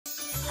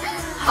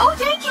Oh,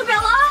 thank you,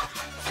 Bella!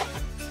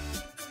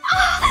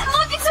 Ah,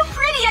 look, it's so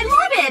pretty! I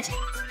love it!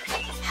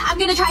 I'm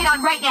gonna try it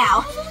on right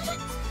now.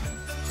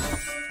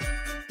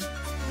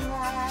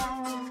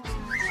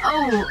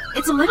 Oh,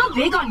 it's a little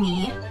big on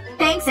me.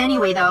 Thanks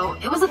anyway, though.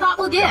 It was a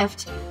thoughtful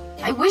gift.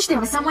 I wish there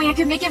was some way I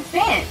could make it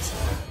fit.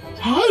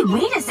 Hey,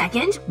 wait a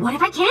second. What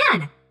if I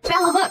can?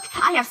 Bella, look.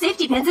 I have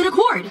safety pins and a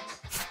cord.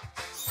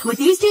 With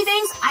these two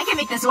things, I can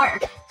make this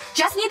work.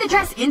 Just need the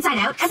dress inside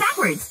out and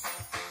backwards.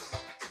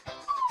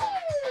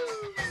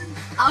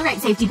 Alright,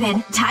 safety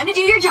pin. Time to do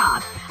your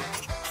job.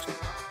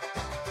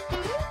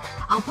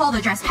 I'll pull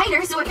the dress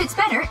tighter so it fits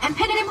better and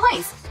pin it in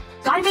place.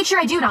 Gotta make sure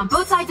I do it on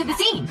both sides of the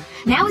seam.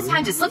 Now it's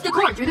time to slip the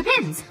cord through the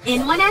pins.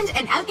 In one end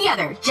and out the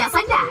other. Just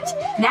like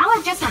that. Now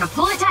I've just gotta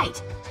pull it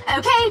tight.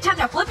 Okay, time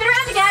to flip it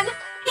around again.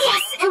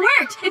 Yes! It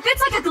worked! It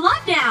fits like a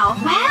glove now!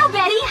 Wow,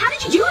 Betty! How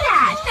did you do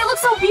that? It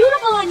looks so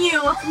beautiful on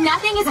you!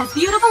 Nothing is as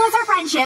beautiful as our friendship.